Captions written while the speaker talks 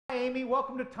Hi Amy,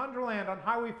 welcome to Tundraland on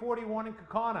Highway 41 in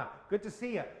Kaukauna. Good to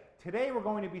see you. Today we're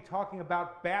going to be talking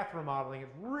about bath remodeling.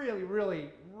 It's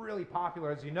really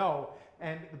popular, as you know,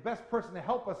 and the best person to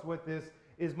help us with this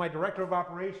is my Director of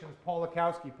Operations, Paul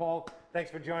Lukowski. Paul, thanks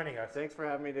for joining us. Thanks for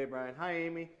having me today, Brian. Hi,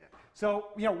 Amy. So,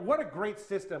 what a great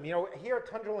system. Here at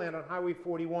Tundraland on Highway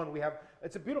 41,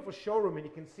 it's a beautiful showroom, and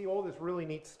you can see all this really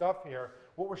neat stuff here.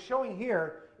 What we're showing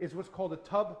here is what's called a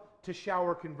tub to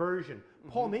shower conversion.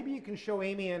 Paul, maybe you can show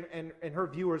Amy and her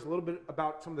viewers a little bit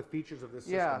about some of the features of this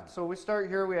system. Yeah, so we start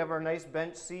here. We have our nice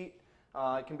bench seat.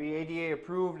 It can be ADA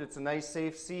approved. It's a nice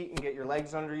safe seat and get your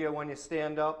legs under you when you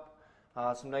stand up.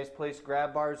 Some nice placed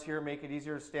grab bars here make it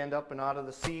easier to stand up and out of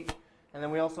the seat. And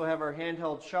then we also have our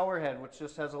handheld shower head, which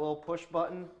just has a little push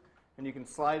button, and you can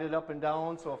slide it up and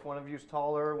down. So if one of you's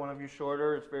taller, one of you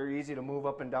shorter, it's very easy to move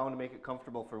up and down to make it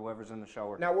comfortable for whoever's in the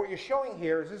shower. Now what you're showing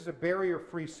here is this is a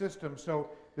barrier-free system, so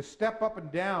the step up and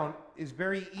down is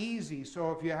very easy. So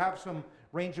if you have some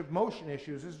range of motion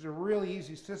issues, this is a really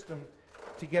easy system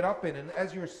to get up in. And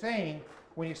as you're saying,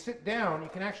 when you sit down, you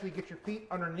can actually get your feet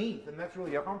underneath, and that's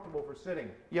really comfortable for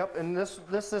sitting. Yep, and this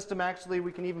system actually,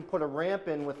 we can even put a ramp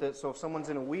in with it, so if someone's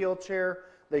in a wheelchair,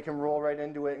 they can roll right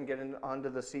into it and get onto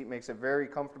the seat. Makes it very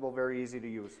comfortable, very easy to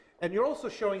use. And you're also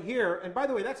showing here, and by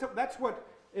the way, that's what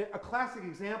a classic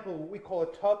example, what we call a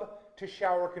tub to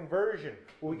shower conversion,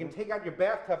 where we can take out your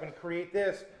bathtub and create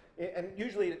this. And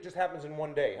usually it just happens in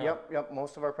one day, huh? Yep.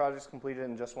 Most of our projects completed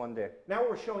in just one day. Now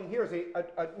what we're showing here is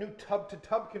a new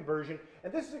tub-to-tub conversion.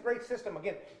 And this is a great system.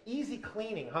 Again, easy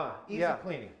cleaning, huh? Easy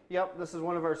cleaning. Yep, this is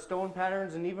one of our stone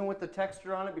patterns, and even with the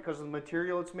texture on it, because of the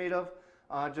material it's made of,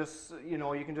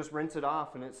 you can just rinse it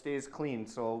off and it stays clean.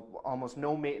 So almost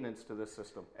no maintenance to this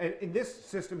system. And in this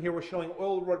system here, we're showing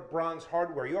oil rud bronze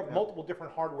hardware. You have multiple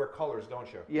different hardware colors,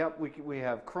 don't you? Yep, we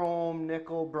have chrome,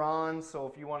 nickel, bronze. So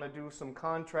if you want to do some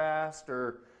contrast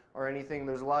or anything,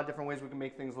 there's a lot of different ways we can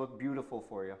make things look beautiful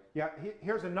for you. Yeah,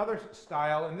 here's another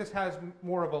style, and this has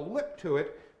more of a lip to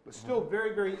it, but still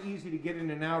very easy to get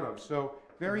in and out of. So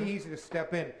very easy to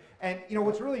step in. And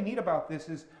what's really neat about this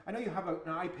is, I know you have an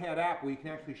iPad app where you can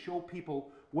actually show people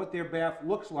what their bath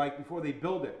looks like before they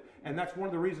build it. And that's one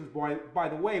of the reasons why, by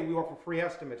the way, we offer free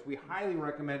estimates. We highly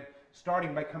recommend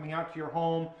starting by coming out to your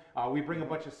home. We bring a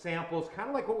bunch of samples, kind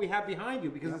of like what we have behind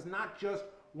you, because it's not just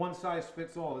one size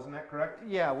fits all, isn't that correct?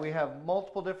 Yeah, we have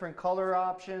multiple different color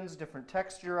options, different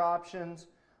texture options,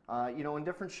 and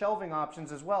different shelving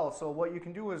options as well. So what you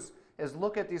can do is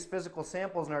look at these physical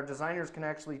samples, and our designers can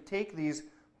actually take these,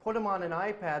 put them on an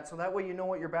iPad, so that way you know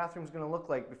what your bathroom's going to look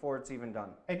like before it's even done.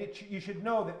 And you should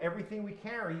know that everything we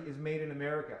carry is made in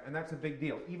America, and that's a big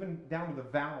deal, even down to the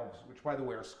valves, which by the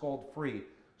way are scald-free.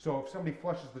 So if somebody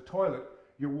flushes the toilet,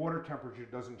 your water temperature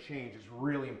doesn't change. It's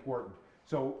really important.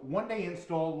 So one-day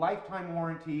install, lifetime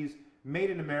warranties,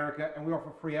 made in America, and we offer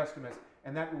free estimates,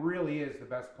 and that really is the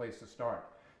best place to start.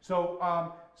 So,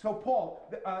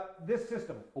 Paul, this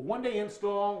system, a one-day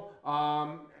install,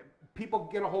 people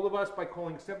get a hold of us by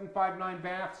calling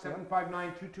 759-BATH,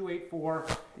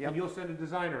 759-2284, and you'll send a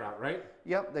designer out, right?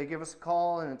 Yep, they give us a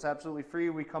call, and it's absolutely free.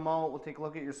 We come out, we'll take a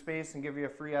look at your space and give you a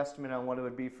free estimate on what it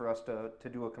would be for us to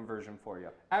do a conversion for you.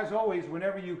 As always,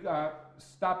 whenever you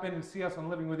stop in and see us on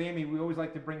Living with Amy, we always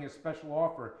like to bring you a special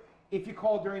offer. If you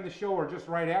call during the show or just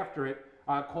right after it,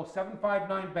 call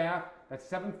 759-BATH, that's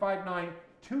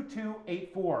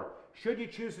 759-2284. Should you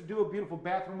choose to do a beautiful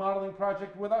bath remodeling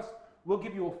project with us, we'll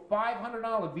give you a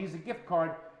 $500 Visa gift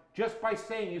card just by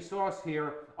saying you saw us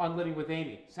here on Living with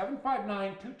Amy.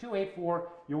 759-2284.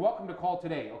 You're welcome to call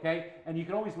today, okay? And you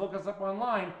can always look us up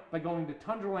online by going to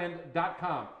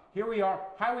tundraland.com. Here we are,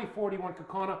 Highway 41,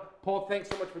 Kaukauna. Paul, thanks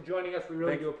so much for joining us. We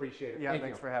really do appreciate it. Yeah,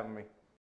 thanks for having me.